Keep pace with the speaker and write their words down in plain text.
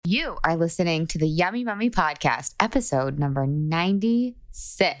You are listening to the Yummy Mummy Podcast, episode number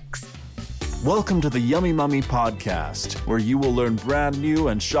 96. Welcome to the Yummy Mummy Podcast, where you will learn brand new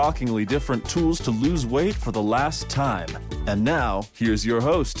and shockingly different tools to lose weight for the last time. And now, here's your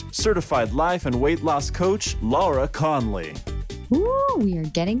host, certified life and weight loss coach, Laura Conley. Ooh, we are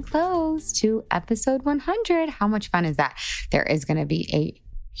getting close to episode 100. How much fun is that? There is going to be a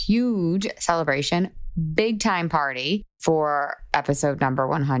huge celebration, big time party for episode number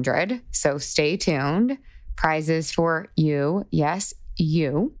 100. So stay tuned. Prizes for you. Yes,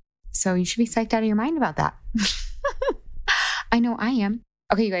 you. So you should be psyched out of your mind about that. I know I am.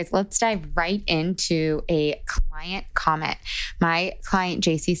 Okay, you guys, let's dive right into a client comment. My client,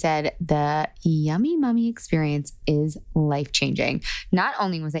 JC, said the Yummy Mummy experience is life-changing. Not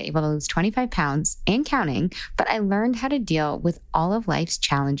only was I able to lose 25 pounds and counting, but I learned how to deal with all of life's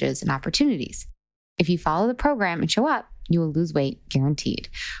challenges and opportunities. If you follow the program and show up, you will lose weight guaranteed.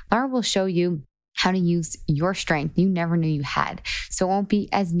 Laura will show you how to use your strength you never knew you had, so it won't be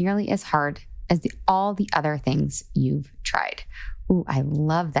as nearly as hard as all the other things you've tried. Ooh, I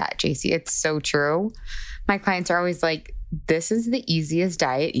love that, JC. It's so true. My clients are always like, this is the easiest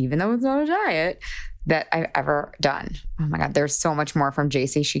diet, even though it's not a diet, that I've ever done. Oh my God, there's so much more from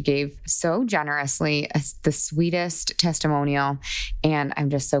JC. She gave so generously the sweetest testimonial, and I'm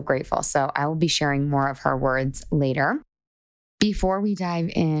just so grateful. So I will be sharing more of her words later. Before we dive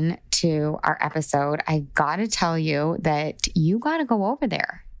into our episode, I got to tell you that you got to go over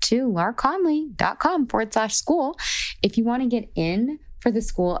there to lauraconley.com/school if you want to get in for the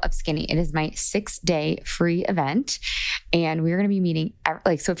School of Skinny. It is my 6-day free event, and we're going to be meeting,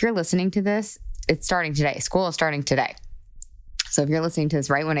 so if you're listening to this, it's starting today. School is starting today. So if you're listening to this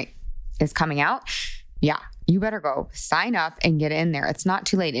right when it is coming out, yeah, you better go sign up and get in there. It's not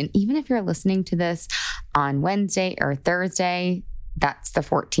too late. And even if you're listening to this on Wednesday or Thursday, that's the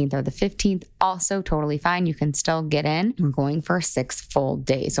 14th or the 15th, also totally fine. You can still get in. We're going for 6 full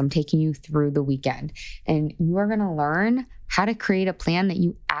days. So I'm taking you through the weekend, and you are going to learn how to create a plan that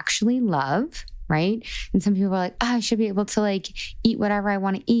you actually love, right? And some people are like, I should be able to eat whatever I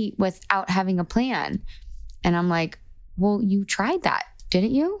want to eat without having a plan. And I'm like, well, you tried that,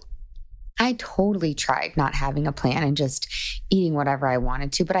 didn't you? I totally tried not having a plan and just eating whatever I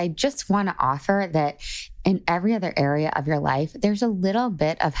wanted to, but I just want to offer that in every other area of your life, there's a little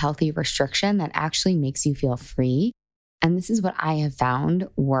bit of healthy restriction that actually makes you feel free. And this is what I have found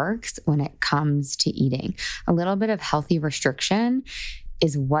works when it comes to eating. A little bit of healthy restriction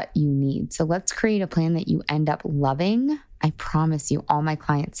is what you need. So let's create a plan that you end up loving. I promise you, all my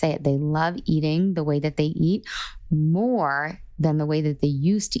clients say it. They love eating the way that they eat more than the way that they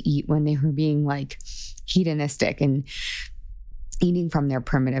used to eat when they were being hedonistic and eating from their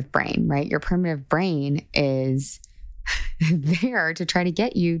primitive brain, right? Your primitive brain is there to try to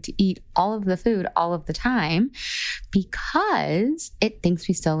get you to eat all of the food all of the time because it thinks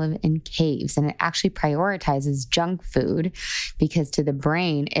we still live in caves, and it actually prioritizes junk food because to the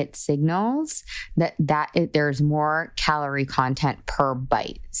brain, it signals that there's more calorie content per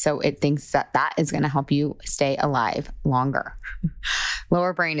bite. So it thinks that is going to help you stay alive longer.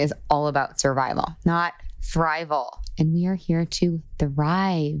 Lower brain is all about survival, not thrival. And we are here to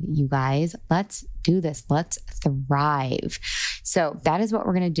thrive, you guys. Let's do this. Let's thrive. So that is what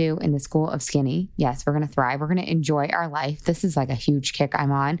we're going to do in the School of Skinny. Yes, we're going to thrive. We're going to enjoy our life. This is a huge kick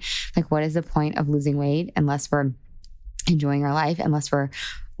I'm on. What is the point of losing weight unless we're enjoying our life, unless we're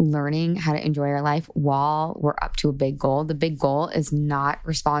learning how to enjoy our life while we're up to a big goal? The big goal is not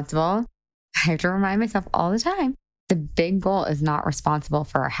responsible. I have to remind myself all the time. The big goal is not responsible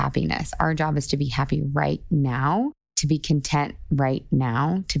for our happiness. Our job is to be happy right now, to be content right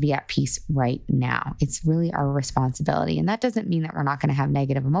now, to be at peace right now. It's really our responsibility. And that doesn't mean that we're not going to have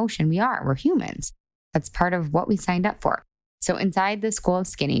negative emotion. We're humans. That's part of what we signed up for. So inside the School of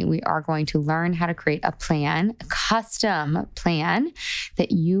Skinny, we are going to learn how to create a plan, a custom plan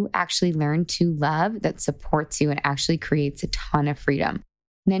that you actually learn to love, that supports you and actually creates a ton of freedom.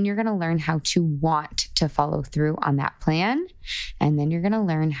 And then you're going to learn how to want to follow through on that plan. And then you're going to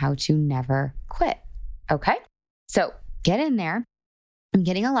learn how to never quit. Okay? So get in there. I'm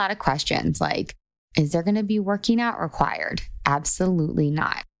getting a lot of questions is there going to be working out required? Absolutely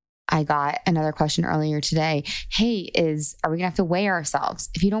not. I got another question earlier today. Hey, are we going to have to weigh ourselves?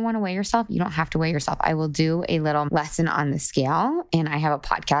 If you don't want to weigh yourself, you don't have to weigh yourself. I will do a little lesson on the scale, and I have a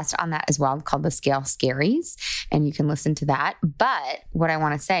podcast on that as well called The Scale Scaries, and you can listen to that. But what I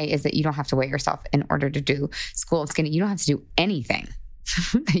want to say is that you don't have to weigh yourself in order to do School of Skinny. You don't have to do anything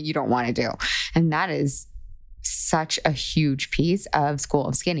that you don't want to do. And that is such a huge piece of School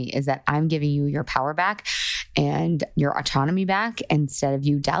of Skinny, is that I'm giving you your power back and your autonomy back instead of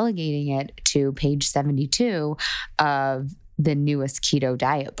you delegating it to page 72 of the newest keto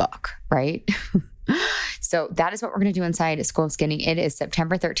diet book, right? So that is what we're going to do inside School of Skinny. It is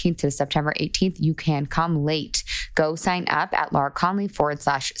September 13th to September 18th. You can come late. Go sign up at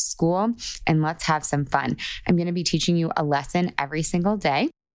lauraconley.com/school and let's have some fun. I'm going to be teaching you a lesson every single day.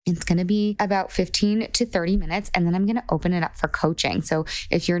 It's going to be about 15 to 30 minutes, and then I'm going to open it up for coaching. So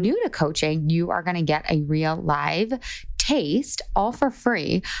if you're new to coaching, you are going to get a real live taste, all for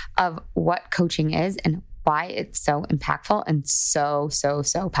free, of what coaching is and why it's so impactful and so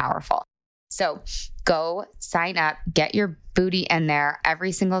powerful. So go sign up, get your booty in there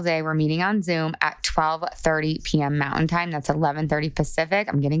every single day. We're meeting on Zoom at 12:30 p.m. Mountain Time. That's 11:30 Pacific.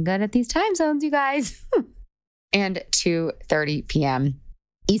 I'm getting good at these time zones, you guys. And 2:30 p.m.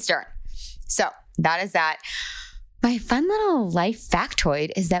 Eastern. So that is that. My fun little life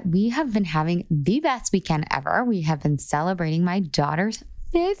factoid is that we have been having the best weekend ever. We have been celebrating my daughter's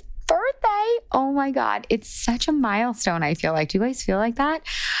 5th birthday. Oh my God. It's such a milestone. I feel like, do you guys feel like that?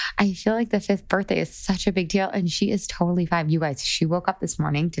 I feel like the 5th birthday is such a big deal. And she is totally 5. You guys, she woke up this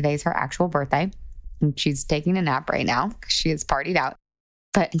morning. Today's her actual birthday. And she's taking a nap right now because she is partied out.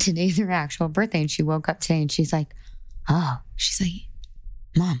 But today's her actual birthday. And she woke up today and she's like,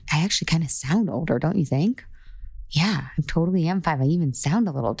 Mom, I actually kind of sound older, don't you think? Yeah, I totally am 5. I even sound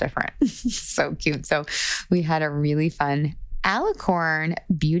a little different. So cute. So we had a really fun Alicorn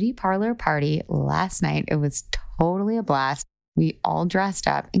beauty parlor party last night. It was totally a blast. We all dressed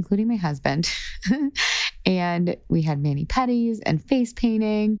up, including my husband. And we had mani-pedis and face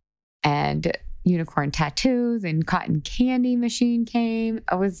painting and unicorn tattoos, and cotton candy machine came.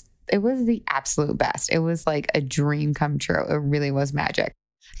 It was the absolute best. It was like a dream come true. It really was magic.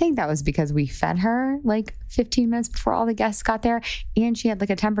 I think that was because we fed her like 15 minutes before all the guests got there. And she had like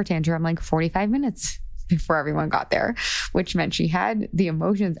a temper tantrum like 45 minutes before everyone got there, which meant she had the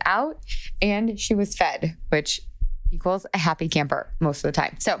emotions out and she was fed, which equals a happy camper most of the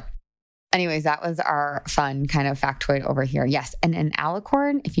time. So anyways, that was our fun kind of factoid over here. Yes. And an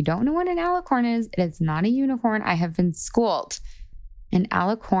alicorn, if you don't know what an alicorn is, it is not a unicorn. I have been schooled. An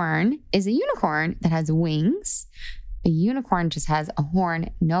alicorn is a unicorn that has wings. A unicorn just has a horn,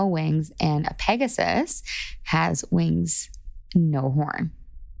 no wings, and a Pegasus has wings, no horn.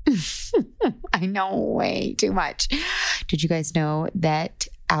 I know way too much. Did you guys know that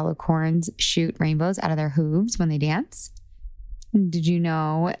alicorns shoot rainbows out of their hooves when they dance? Did you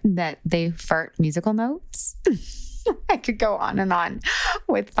know that they fart musical notes? I could go on and on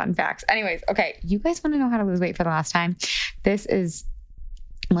with fun facts. Anyways, okay, you guys want to know how to lose weight for the last time? This is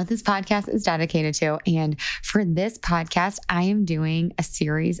what this podcast is dedicated to. And for this podcast, I am doing a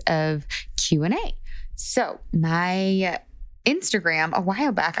series of Q&A. So my Instagram, a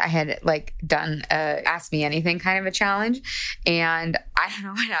while back, I had like done a Ask Me Anything kind of a challenge. And I don't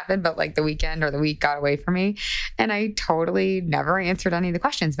know what happened, but like the weekend or the week got away from me. And I totally never answered any of the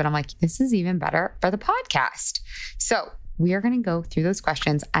questions. But I'm like, this is even better for the podcast. So we are going to go through those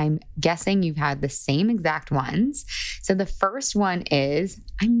questions. I'm guessing you've had the same exact ones. So the first one is,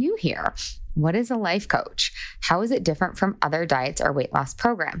 I'm new here. What is a life coach? How is it different from other diets or weight loss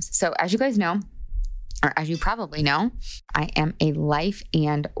programs? So as you guys know, or as you probably know, I am a life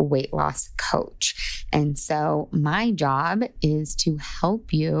and weight loss coach. And so my job is to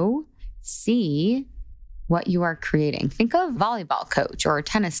help you see what you are creating. Think of a volleyball coach or a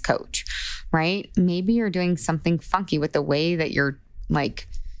tennis coach, right? Maybe you're doing something funky with the way that you're like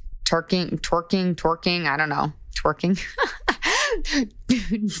twerking, I don't know,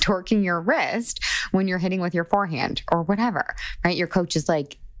 torquing your wrist when you're hitting with your forehand or whatever, right? Your coach is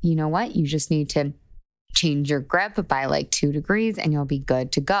like, you know what? You just need to change your grip by like 2 degrees and you'll be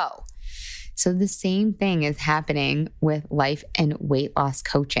good to go. So the same thing is happening with life and weight loss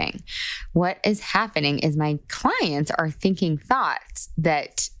coaching. What is happening is my clients are thinking thoughts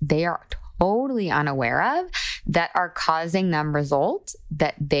that they are totally unaware of that are causing them results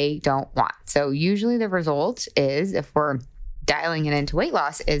that they don't want. So usually the result is, if we're dialing it into weight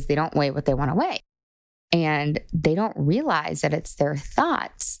loss, is they don't weigh what they want to weigh. And they don't realize that it's their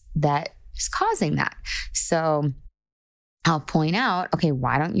thoughts that is causing that. So I'll point out, okay,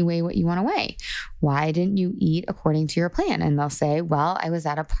 why don't you weigh what you want to weigh? Why didn't you eat according to your plan? And they'll say, well, I was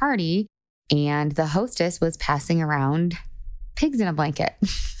at a party and the hostess was passing around pigs in a blanket.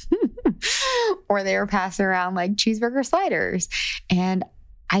 Or they were passing around like cheeseburger sliders. And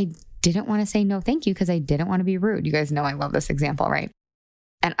I didn't want to say no, thank you, because I didn't want to be rude. You guys know I love this example, right?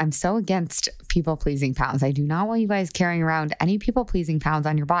 And I'm so against people-pleasing pounds. I do not want you guys carrying around any people-pleasing pounds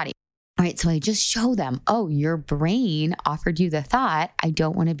on your body. All right, so I just show them, oh, your brain offered you the thought, I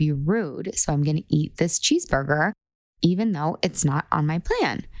don't want to be rude, so I'm going to eat this cheeseburger, even though it's not on my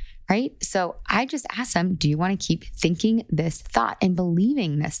plan, right? So I just ask them, do you want to keep thinking this thought and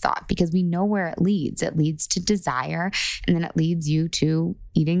believing this thought? Because we know where it leads. It leads to desire, and then it leads you to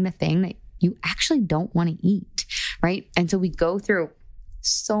eating the thing that you actually don't want to eat, right? And so we go through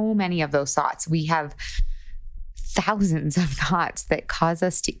so many of those thoughts. We have thousands of thoughts that cause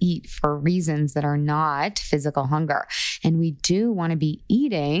us to eat for reasons that are not physical hunger. And we do want to be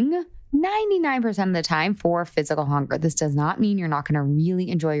eating 99% of the time for physical hunger. This does not mean you're not going to really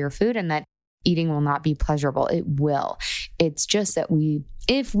enjoy your food and that eating will not be pleasurable. It will. It's just that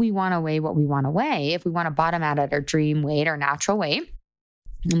if we want to weigh what we want to weigh, if we want to bottom out at our dream weight or natural weight,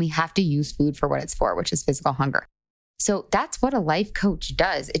 then we have to use food for what it's for, which is physical hunger. So that's what a life coach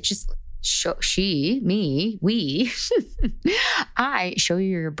does. It just I show you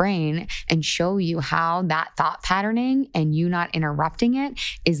your brain and show you how that thought patterning and you not interrupting it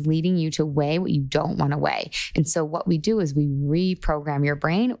is leading you to weigh what you don't want to weigh. And so what we do is we reprogram your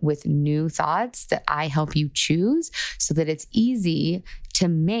brain with new thoughts that I help you choose so that it's easy to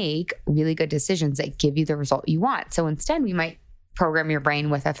make really good decisions that give you the result you want. So instead, we might program your brain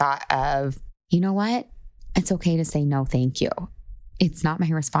with a thought of, you know what? It's okay to say no, thank you. It's not my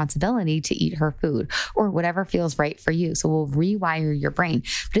responsibility to eat her food or whatever feels right for you. So we'll rewire your brain,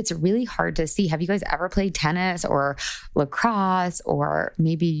 but it's really hard to see. Have you guys ever played tennis or lacrosse or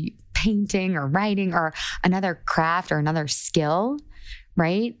maybe painting or writing or another craft or another skill,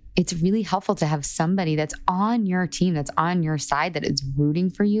 right? It's really helpful to have somebody that's on your team, that's on your side, that is rooting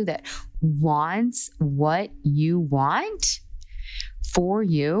for you, that wants what you want for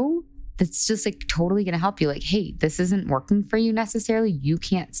you. That's just like totally going to help you. Like, hey, this isn't working for you necessarily. You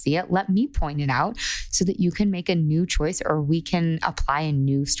can't see it. Let me point it out so that you can make a new choice or we can apply a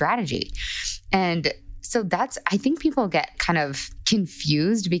new strategy. And so I think people get kind of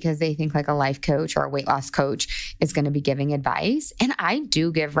confused because they think like a life coach or a weight loss coach is going to be giving advice. And I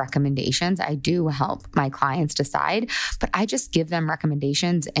do give recommendations. I do help my clients decide, but I just give them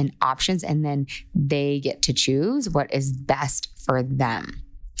recommendations and options, and then they get to choose what is best for them.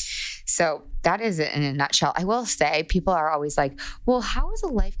 So that is it in a nutshell. I will say people are always like, well, how is a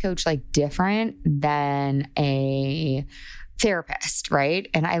life coach like different than a therapist, right?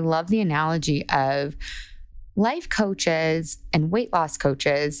 And I love the analogy of life coaches and weight loss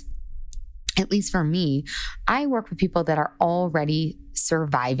coaches. At least for me, I work with people that are already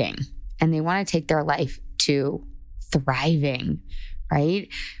surviving and they want to take their life to thriving, right?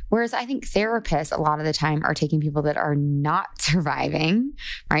 Whereas I think therapists a lot of the time are taking people that are not surviving,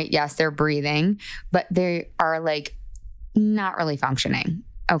 right? Yes, they're breathing, but they are like not really functioning.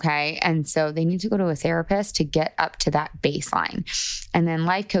 Okay. And so they need to go to a therapist to get up to that baseline. And then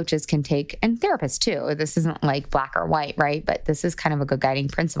life coaches can take, and therapists too, this isn't like black or white, right? But this is kind of a good guiding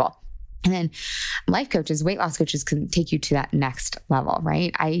principle. And then life coaches, weight loss coaches can take you to that next level,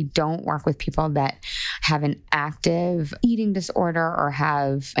 right? I don't work with people that have an active eating disorder or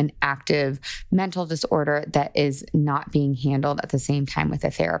have an active mental disorder that is not being handled at the same time with a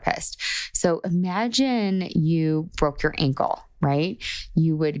therapist. So imagine you broke your ankle, right?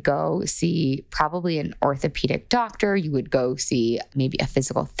 You would go see probably an orthopedic doctor. You would go see maybe a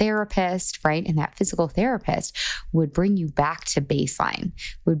physical therapist, right? And that physical therapist would bring you back to baseline,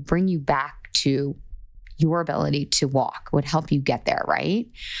 would bring you back to your ability to walk, would help you get there, right?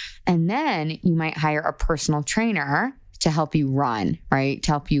 And then you might hire a personal trainer to help you run, right?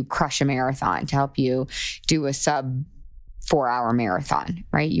 To help you crush a marathon, to help you do a sub 4-hour marathon,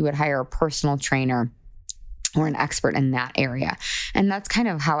 right? You would hire a personal trainer or an expert in that area. And that's kind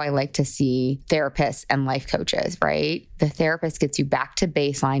of how I like to see therapists and life coaches, right? The therapist gets you back to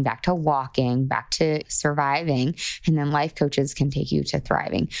baseline, back to walking, back to surviving, and then life coaches can take you to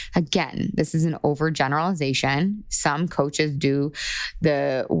thriving. Again, this is an overgeneralization. Some coaches do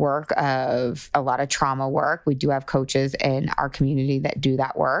the work of a lot of trauma work. We do have coaches in our community that do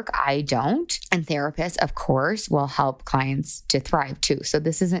that work. I don't. And therapists, of course, will help clients to thrive too. So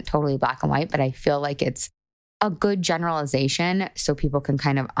this isn't totally black and white, but I feel like it's a good generalization so people can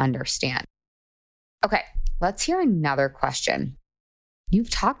kind of understand. Okay, let's hear another question. You've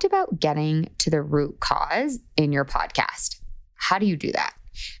talked about getting to the root cause in your podcast. How do you do that?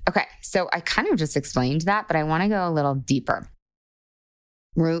 Okay, so I kind of just explained that, but I want to go a little deeper.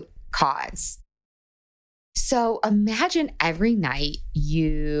 Root cause. So imagine every night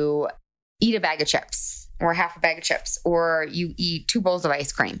you eat a bag of chips or half a bag of chips, or you eat 2 bowls of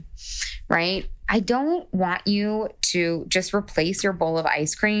ice cream, right? I don't want you to just replace your bowl of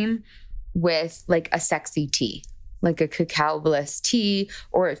ice cream with like a sexy tea, like a cacao bliss tea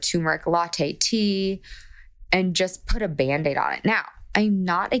or a turmeric latte tea and just put a Band-Aid on it. Now, I'm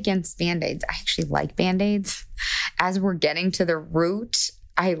not against Band-Aids. I actually like Band-Aids. As we're getting to the root,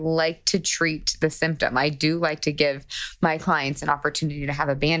 I like to treat the symptom. I do like to give my clients an opportunity to have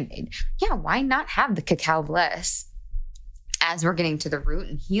a Band-Aid. Yeah, why not have the cacao bliss as we're getting to the root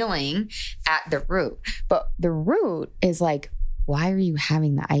and healing at the root? But the root is like, why are you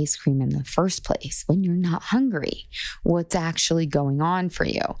having the ice cream in the first place when you're not hungry? What's actually going on for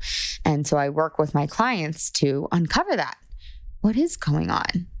you? And so I work with my clients to uncover that. What is going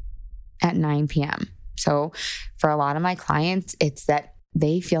on at 9 p.m.? So for a lot of my clients, it's that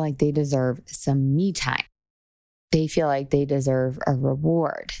they feel like they deserve some me time. They feel like they deserve a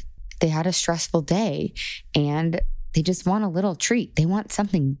reward. They had a stressful day and they just want a little treat. They want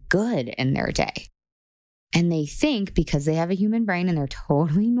something good in their day. And they think because they have a human brain and they're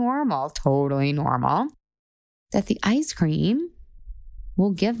totally normal, that the ice cream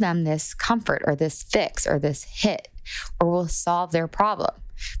will give them this comfort or this fix or this hit or will solve their problem.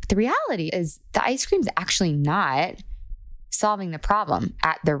 But the reality is the ice cream is actually not solving the problem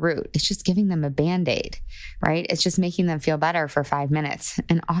at the root. It's just giving them a Band-Aid, right? It's just making them feel better for 5 minutes.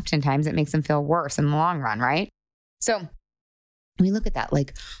 And oftentimes it makes them feel worse in the long run, right? So we look at that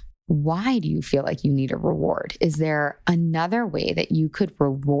like, why do you feel like you need a reward? Is there another way that you could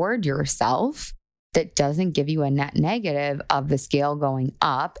reward yourself that doesn't give you a net negative of the scale going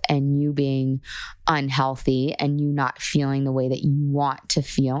up and you being unhealthy and you not feeling the way that you want to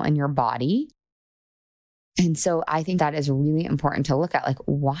feel in your body? And so I think that is really important to look at. Like,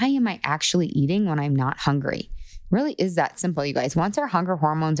 why am I actually eating when I'm not hungry? It really is that simple, you guys. Once our hunger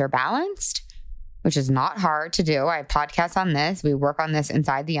hormones are balanced, which is not hard to do. I have podcasts on this. We work on this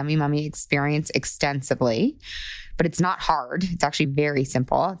inside the Yummy Mummy experience extensively, but it's not hard. It's actually very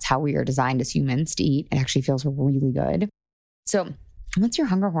simple. It's how we are designed as humans to eat. It actually feels really good. So once your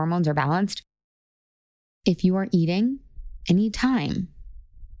hunger hormones are balanced, if you are eating any time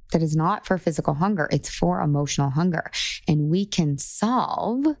that is not for physical hunger, it's for emotional hunger. And we can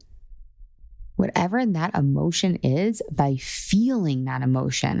solve whatever that emotion is by feeling that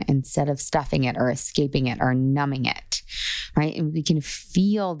emotion instead of stuffing it or escaping it or numbing it, right? And we can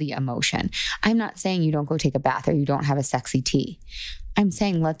feel the emotion. I'm not saying you don't go take a bath or you don't have a sexy tea. I'm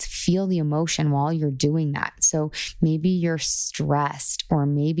saying let's feel the emotion while you're doing that. So maybe you're stressed, or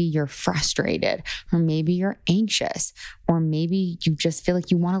maybe you're frustrated, or maybe you're anxious, or maybe you just feel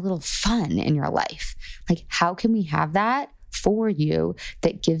like you want a little fun in your life. Like, how can we have that for you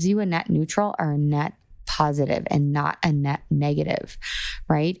that gives you a net neutral or a net positive and not a net negative,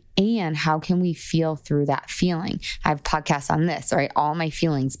 right? And how can we feel through that feeling? I have podcasts on this, right? All my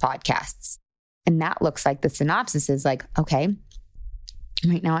feelings podcasts. And that looks like the synopsis is like, okay,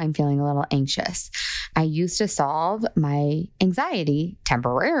 right now I'm feeling a little anxious. I used to solve my anxiety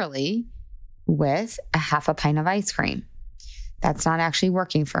temporarily with a half a pint of ice cream. That's not actually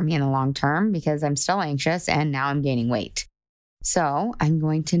working for me in the long term because I'm still anxious and now I'm gaining weight. So I'm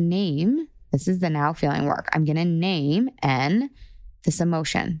going to name, this is the now feeling work. I'm going to name N, this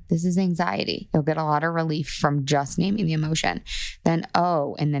emotion. This is anxiety. You'll get a lot of relief from just naming the emotion. Then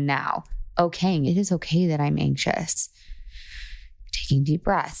O in the now. Okay, it is okay that I'm anxious. Taking deep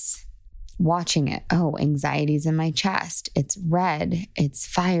breaths, watching it. Oh, anxiety's in my chest. It's red. It's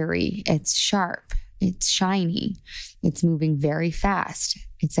fiery. It's sharp. It's shiny. It's moving very fast.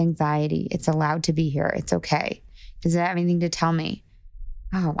 It's anxiety. It's allowed to be here. It's okay. Does it have anything to tell me?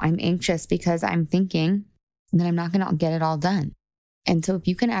 Oh, I'm anxious because I'm thinking that I'm not going to get it all done. And so if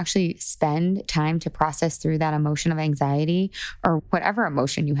you can actually spend time to process through that emotion of anxiety or whatever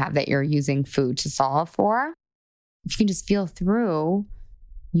emotion you have that you're using food to solve for, if you can just feel through,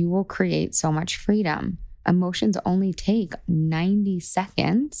 you will create so much freedom. Emotions only take 90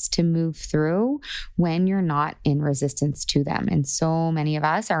 seconds to move through when you're not in resistance to them. And so many of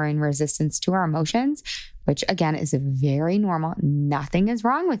us are in resistance to our emotions, which again is very normal. Nothing is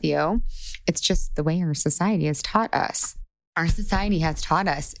wrong with you. It's just the way our society has taught us. Our society has taught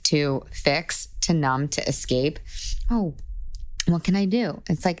us to fix, to numb, to escape. Oh, what can I do?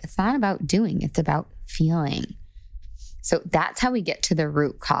 It's like, it's not about doing, it's about feeling. So that's how we get to the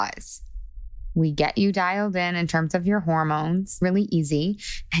root cause. We get you dialed in terms of your hormones, really easy.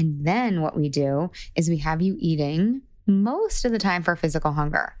 And then what we do is we have you eating most of the time for physical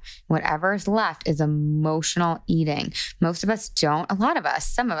hunger. Whatever's left is emotional eating. Most of us don't, a lot of us,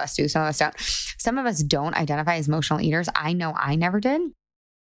 some of us do, some of us don't. Some of us don't identify as emotional eaters. I know I never did.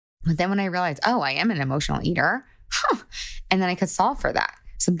 But then when I realized, oh, I am an emotional eater, and then I could solve for that.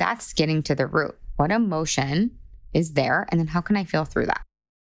 So that's getting to the root. What emotion is there? And then how can I feel through that?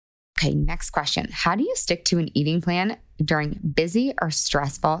 Okay, next question. How do you stick to an eating plan during busy or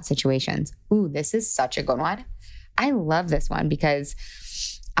stressful situations? Ooh, this is such a good one. I love this one because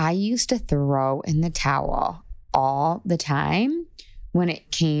I used to throw in the towel all the time when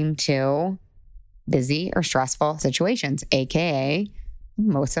it came to busy or stressful situations, AKA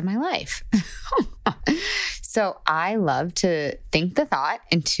most of my life. So I love to think the thought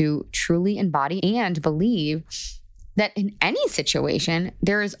and to truly embody and believe that in any situation,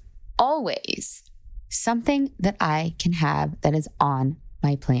 there is always something that I can have that is on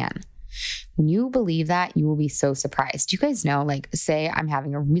my plan. When you believe that, you will be so surprised. You guys know, like, say I'm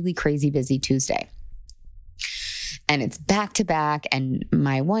having a really crazy busy Tuesday and it's back to back and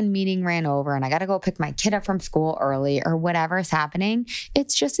my one meeting ran over and I got to go pick my kid up from school early or whatever is happening.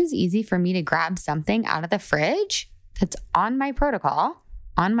 It's just as easy for me to grab something out of the fridge that's on my protocol,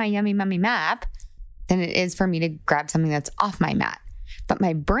 on my Yummy Mummy map, than it is for me to grab something that's off my mat. But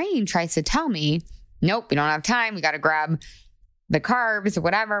my brain tries to tell me, nope, we don't have time. We got to grab the carbs or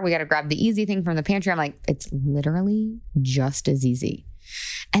whatever. We got to grab the easy thing from the pantry. I'm like, it's literally just as easy.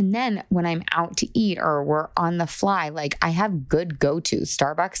 And then when I'm out to eat or we're on the fly, like I have good go-tos.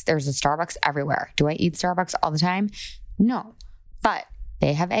 Starbucks, there's a Starbucks everywhere. Do I eat Starbucks all the time? No, but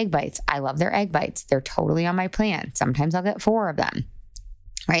they have egg bites. I love their egg bites. They're totally on my plan. Sometimes I'll get 4 of them,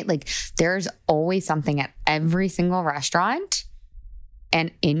 right? Like there's always something at every single restaurant and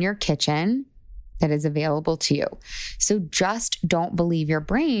in your kitchen that is available to you. So just don't believe your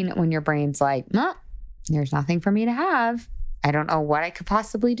brain when your brain's like, no, there's nothing for me to have. I don't know what I could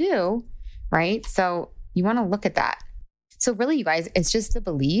possibly do, right? So you want to look at that. So really, you guys, it's just the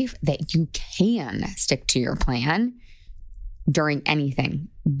belief that you can stick to your plan during anything,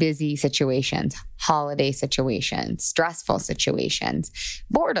 busy situations, holiday situations, stressful situations,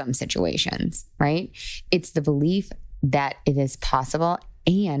 boredom situations, right? It's the belief that it is possible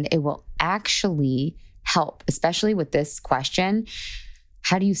and it will actually help, especially with this question.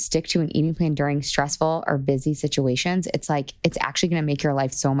 How do you stick to an eating plan during stressful or busy situations? It's like, it's actually going to make your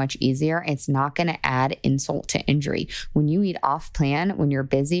life so much easier. It's not going to add insult to injury. When you eat off plan, when you're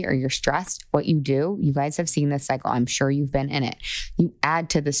busy or you're stressed, what you do, you guys have seen this cycle. I'm sure you've been in it. You add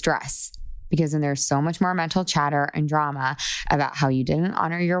to the stress because then there's so much more mental chatter and drama about how you didn't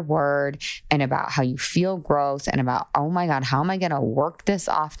honor your word and about how you feel gross and about, oh my God, how am I going to work this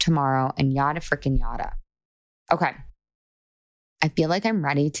off tomorrow and yada freaking yada. Okay. I feel like I'm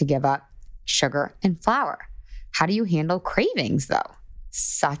ready to give up sugar and flour. How do you handle cravings though?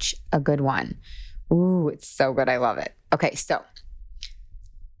 Such a good one. Ooh, it's so good. I love it. Okay, so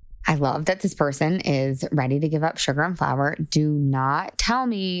I love that this person is ready to give up sugar and flour. Do not tell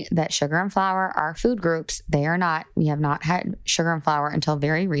me that sugar and flour are food groups. They are not. We have not had sugar and flour until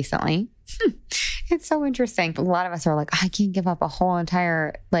very recently. It's so interesting. A lot of us are like, I can't give up a whole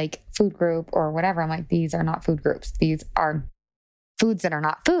entire like food group or whatever. I'm like, these are not food groups. These are foods that are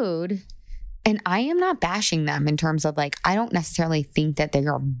not food. And I am not bashing them in terms of like, I don't necessarily think that they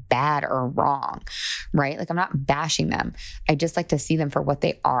are bad or wrong, right? Like I'm not bashing them. I just like to see them for what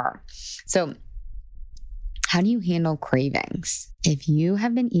they are. So how do you handle cravings? If you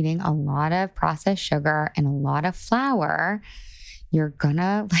have been eating a lot of processed sugar and a lot of flour, you're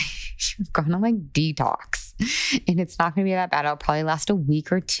gonna detox. And it's not gonna be that bad. It'll probably last a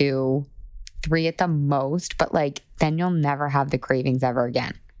week or 2, 3 at the most, but like then you'll never have the cravings ever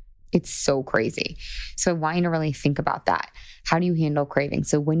again. It's so crazy. So I want you to really think about that. How do you handle cravings?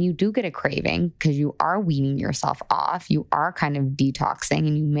 So when you do get a craving, because you are weaning yourself off, you are kind of detoxing,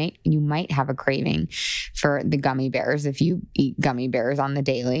 and you might have a craving for the gummy bears if you eat gummy bears on the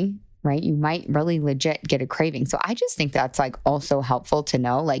daily, right? You might really legit get a craving. So I just think that's like also helpful to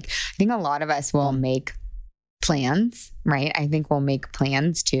know. Like I think a lot of us will make plans, right? I think we'll make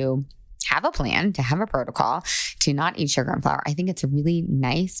plans to have a plan, to have a protocol, to not eat sugar and flour. I think it's really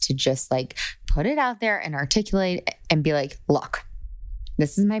nice to just like put it out there and articulate and be like, look,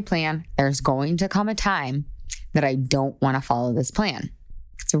 this is my plan. There's going to come a time that I don't want to follow this plan.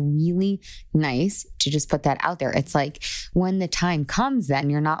 It's really nice to just put that out there. It's like when the time comes, then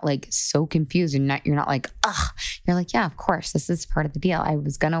you're not like so confused and you're not like, ugh, you're like, yeah, of course, this is part of the deal. I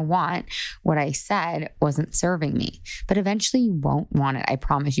was going to want what I said wasn't serving me, but eventually you won't want it. I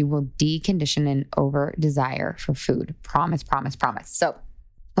promise you will decondition an over desire for food. Promise, promise, promise. So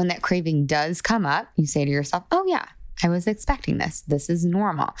when that craving does come up, you say to yourself, oh yeah, I was expecting this. This is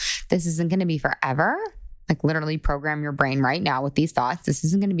normal. This isn't going to be forever. Like literally program your brain right now with these thoughts. This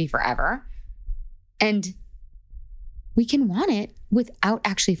isn't going to be forever. And we can want it without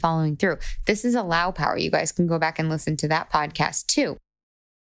actually following through. This is Allow Power. You guys can go back and listen to that podcast too.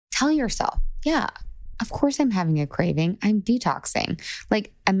 Tell yourself, yeah, Of course I'm having a craving. I'm detoxing.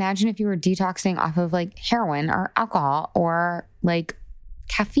 Like, imagine if you were detoxing off of like heroin or alcohol or like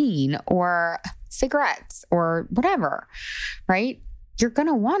caffeine or cigarettes or whatever, right? You're going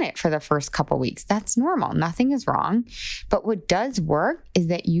to want it for the first couple weeks. That's normal. Nothing is wrong. But what does work is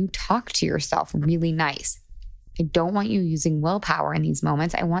that you talk to yourself really nice. I don't want you using willpower in these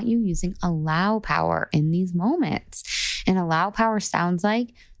moments. I want you using allow power in these moments. And allow power sounds like,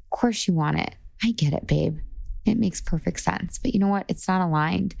 of course you want it. I get it, babe. It makes perfect sense. But you know what? It's not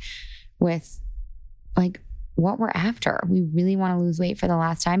aligned with like what we're after. We really want to lose weight for the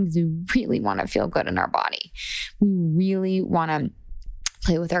last time because we really want to feel good in our body. We really want to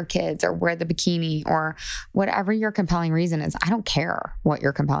play with our kids or wear the bikini or whatever your compelling reason is. I don't care what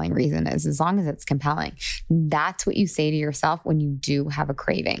your compelling reason is, as long as it's compelling. That's what you say to yourself when you do have a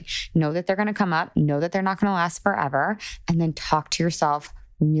craving. Know that they're going to come up, know that they're not going to last forever, and then talk to yourself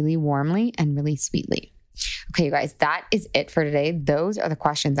really warmly and really sweetly. Okay, you guys, that is it for today. Those are the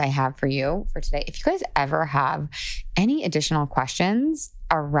questions I have for you for today. If you guys ever have any additional questions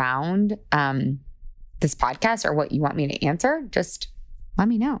around this podcast or what you want me to answer, just let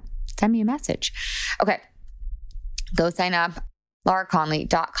me know. Send me a message. Okay. Go sign up,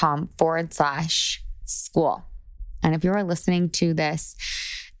 lauraconley.com/school. And if you are listening to this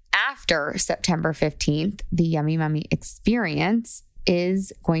after September 15th, the Yummy Mummy Experience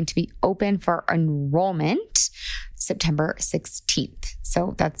is going to be open for enrollment September 16th.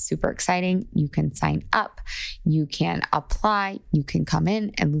 So that's super exciting. You can sign up, you can apply, you can come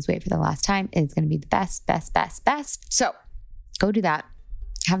in and lose weight for the last time. It's going to be the best. So go do that.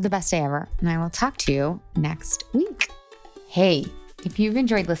 Have the best day ever. And I will talk to you next week. Hey, if you've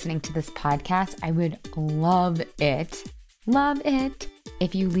enjoyed listening to this podcast, I would love it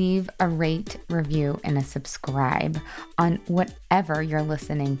if you leave a rate, review, and a subscribe on whatever you're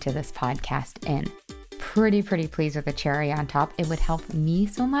listening to this podcast in. Pretty pleased with a cherry on top. It would help me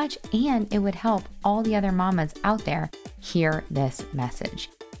so much, and it would help all the other mamas out there hear this message.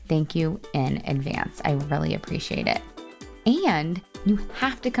 Thank you in advance. I really appreciate it. And you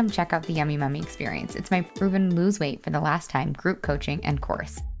have to come check out the Yummy Mummy Experience. It's my proven lose weight for the last time group coaching and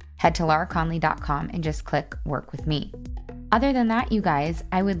course. Head to lauraconley.com and just click work with me. Other than that, you guys,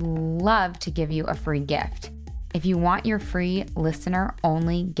 I would love to give you a free gift. If you want your free listener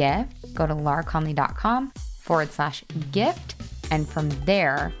only gift, go to lauraconley.com/gift. And from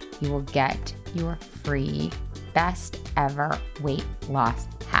there, you will get your free best ever weight loss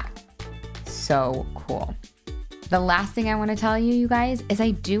hack. So cool. The last thing I want to tell you, you guys, is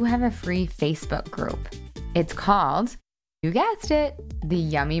I do have a free Facebook group. It's called, you guessed it, the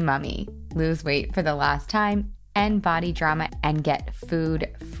Yummy Mummy. Lose weight for the last time, end body drama, and get food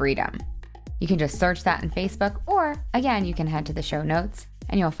freedom. You can just search that in Facebook, or again, you can head to the show notes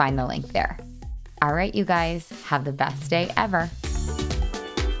and you'll find the link there. All right, you guys, have the best day ever.